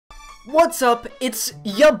What's up? It's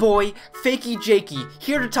ya boy, NakeyJakey,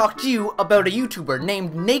 here to talk to you about a YouTuber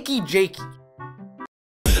named NakeyJakey.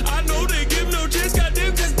 I know they give no chance, goddamn,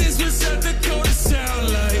 cause this was South Dakota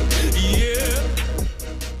sound like, yeah.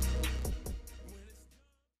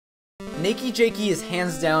 NakeyJakey is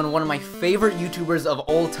hands down one of my favorite YouTubers of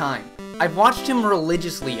all time. I've watched him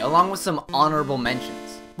religiously along with some honorable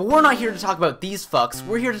mentions. But we're not here to talk about these fucks,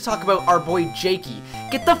 we're here to talk about our boy Jakey.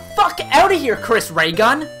 Get the fuck out of here, Chris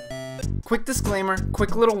Raygun! Quick disclaimer,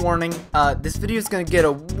 quick little warning, this video is gonna get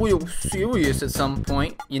a real serious at some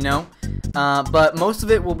point, you know? But most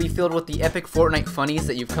of it will be filled with the epic Fortnite funnies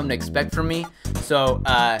that you've come to expect from me, so,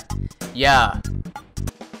 yeah.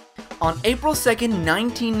 On April 2nd,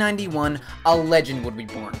 1991, a legend would be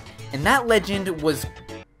born, and that legend was,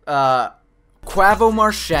 Quavo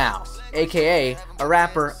Marshall, aka a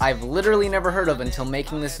rapper I've literally never heard of until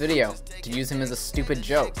making this video, to use him as a stupid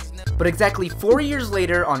joke. But exactly 4 years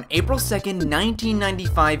later, on April 2nd,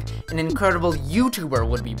 1995, an incredible YouTuber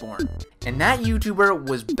would be born. And that YouTuber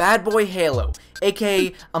was Bad Boy Halo,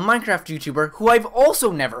 aka a Minecraft YouTuber who I've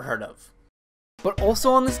also never heard of. But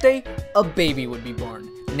also on this day, a baby would be born,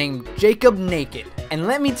 named Jacob Naked. And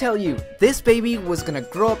let me tell you, this baby was gonna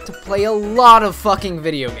grow up to play a lot of fucking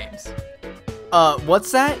video games.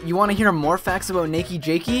 What's that? You wanna hear more facts about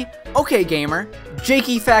NakeyJakey? Okay, gamer.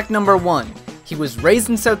 Jakey fact number 1. He was raised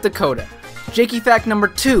in South Dakota. Jakey fact number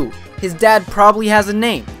 2. His dad probably has a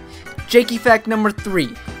name. Jakey fact number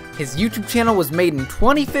 3. His YouTube channel was made in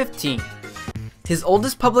 2015. His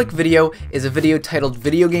oldest public video is a video titled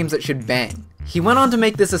Video Games That Should Bang. He went on to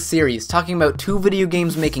make this a series, talking about 2 video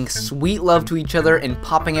games making sweet love to each other and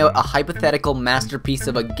popping out a hypothetical masterpiece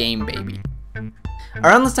of a game baby.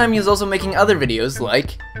 Around this time, he was also making other videos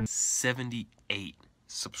like 78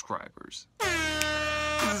 subscribers.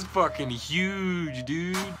 This is fucking huge,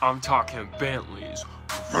 dude. I'm talking Bentleys.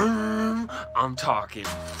 I'm talking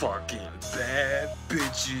fucking bad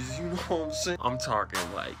bitches, you know what I'm saying? I'm talking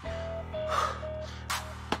like...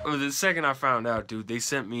 The second I found out, dude, they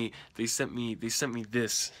sent me this.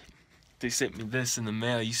 They sent me this in the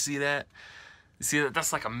mail. You see that? You see that?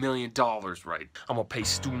 That's like $1 million, right? I'm gonna pay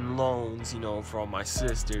student loans, you know, for all my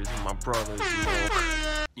sisters and my brothers, you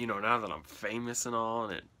know. You know, now that I'm famous and all,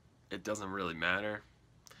 and it doesn't really matter.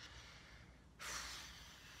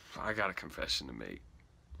 I got a confession to make.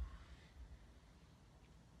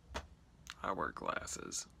 I wear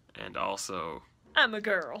glasses, and also... I'm a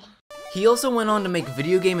girl. He also went on to make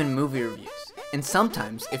video game and movie reviews, and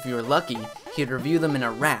sometimes, if you were lucky, he'd review them in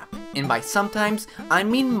a rap, and by sometimes, I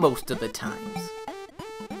mean most of the times.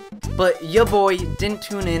 But ya boy didn't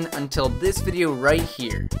tune in until this video right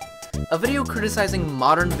here, a video criticizing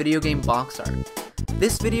modern video game box art.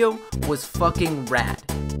 This video was fucking rad,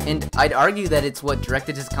 and I'd argue that it's what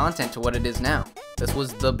directed his content to what it is now. This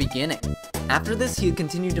was the beginning. After this, he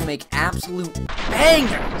continued to make absolute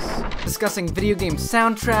bangers, discussing video game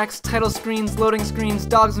soundtracks, title screens, loading screens,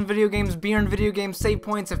 dogs in video games, beer in video games, save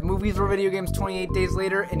points, if movies were video games 28 days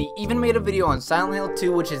later, and he even made a video on Silent Hill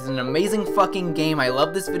 2, which is an amazing fucking game. I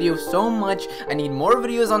love this video so much. I need more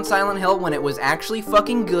videos on Silent Hill when it was actually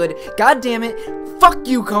fucking good. God damn it. Fuck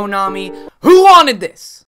you, Konami. Who wanted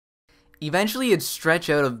this? Eventually, it'd stretch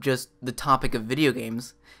out of just the topic of video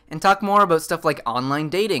games and talk more about stuff like online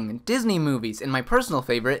dating, Disney movies, and my personal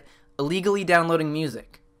favorite, illegally downloading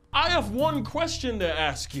music. I have one question to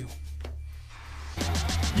ask you.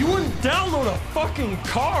 You wouldn't download a fucking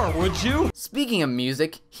car, would you? Speaking of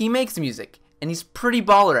music, he makes music, and he's pretty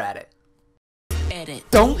baller at it. Edit.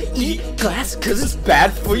 Don't eat glass cause it's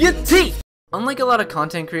bad for your teeth! Unlike a lot of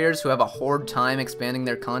content creators who have a hard time expanding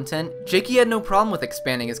their content, Jakey had no problem with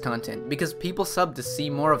expanding his content because people subbed to see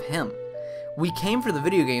more of him. We came for the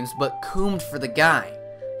video games, but coomed for the guy.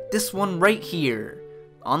 This one right here.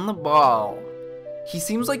 On the ball. He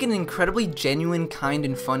seems like an incredibly genuine, kind,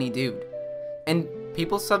 and funny dude. And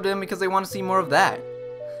people subbed to him because they want to see more of that.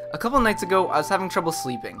 A couple nights ago, I was having trouble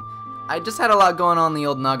sleeping. I just had a lot going on in the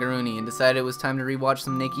old Nagaruni and decided it was time to rewatch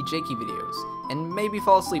some NakeyJakey videos, and maybe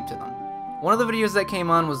fall asleep to them. One of the videos that came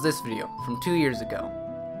on was this video, from 2 years ago.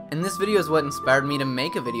 And this video is what inspired me to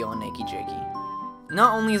make a video on NakeyJakey.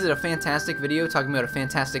 Not only is it a fantastic video talking about a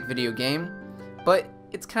fantastic video game, but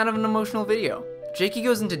it's kind of an emotional video. Jakey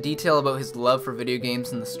goes into detail about his love for video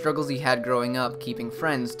games and the struggles he had growing up keeping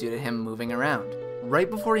friends due to him moving around. Right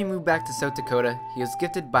before he moved back to South Dakota, he was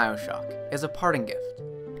gifted BioShock as a parting gift.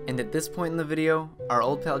 And at this point in the video, our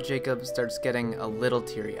old pal Jacob starts getting a little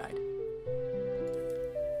teary-eyed.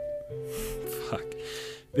 Fuck.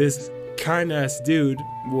 This kind-ass dude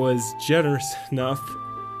was generous enough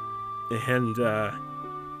and,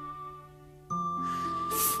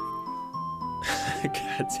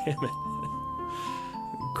 God damn it.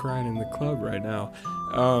 I'm crying in the club right now.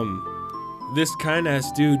 This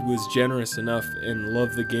kind-ass dude was generous enough and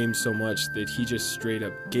loved the game so much that he just straight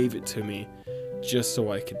up gave it to me just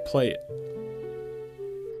so I could play it.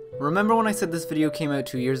 Remember when I said this video came out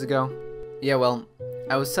 2 years ago? Yeah, well,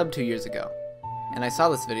 I was subbed 2 years ago, and I saw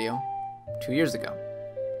this video 2 years ago.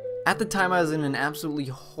 At the time, I was in an absolutely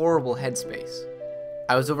horrible headspace.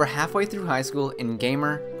 I was over halfway through high school, and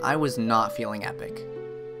gamer, I was not feeling epic.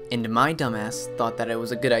 And my dumbass thought that it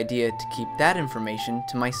was a good idea to keep that information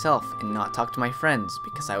to myself and not talk to my friends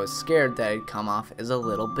because I was scared that I'd come off as a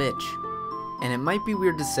little bitch. And it might be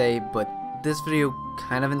weird to say, but this video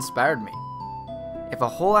kind of inspired me. If a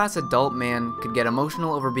whole ass adult man could get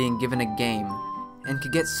emotional over being given a game and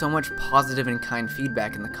could get so much positive and kind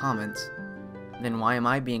feedback in the comments, then why am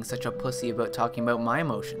I being such a pussy about talking about my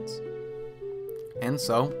emotions? And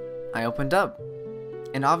so, I opened up.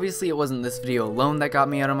 And obviously it wasn't this video alone that got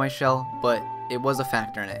me out of my shell, but it was a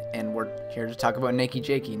factor in it, and we're here to talk about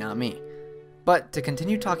NakeyJakey, not me. But to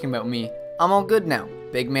continue talking about me, I'm all good now.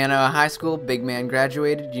 Big man out of high school, big man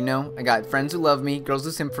graduated, you know, I got friends who love me, girls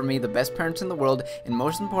who simp for me, the best parents in the world, and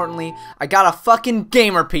most importantly, I got a fucking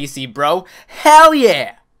gamer PC, bro! Hell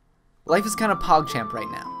yeah! Life is kinda PogChamp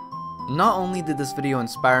right now. Not only did this video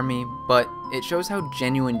inspire me, but it shows how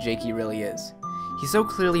genuine Jakey really is. He's so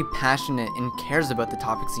clearly passionate and cares about the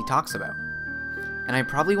topics he talks about. And I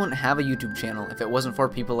probably wouldn't have a YouTube channel if it wasn't for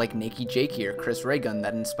people like NakeyJakey or Chris Raygun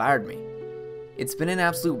that inspired me. It's been an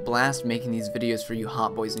absolute blast making these videos for you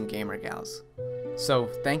hot boys and gamer gals. So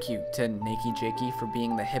thank you to NakeyJakey for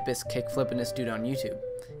being the hippest kick-flippinest dude on YouTube.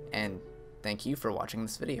 And thank you for watching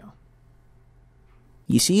this video.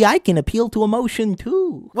 You see, I can appeal to emotion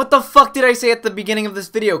too. What the fuck did I say at the beginning of this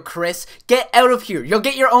video, Chris? Get out of here. You'll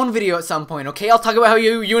get your own video at some point, okay? I'll talk about how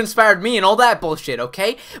you inspired me and all that bullshit,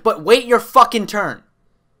 okay? But wait your fucking turn.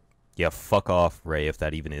 Yeah, fuck off, Ray, if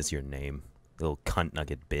that even is your name. Little cunt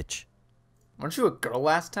nugget bitch. Weren't you a girl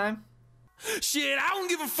last time? Shit, I don't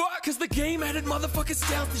give a fuck, cause the game added motherfucking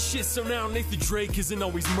stealth and shit, so now Nathan Drake isn't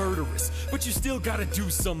always murderous. But you still gotta do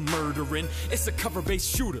some murdering. It's a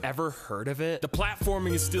cover-based shooter. Ever heard of it? The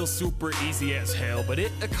platforming is still super easy as hell, but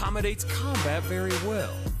it accommodates combat very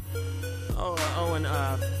well. Oh, and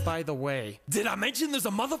by the way, did I mention there's a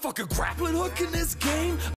motherfucking grappling hook in this game?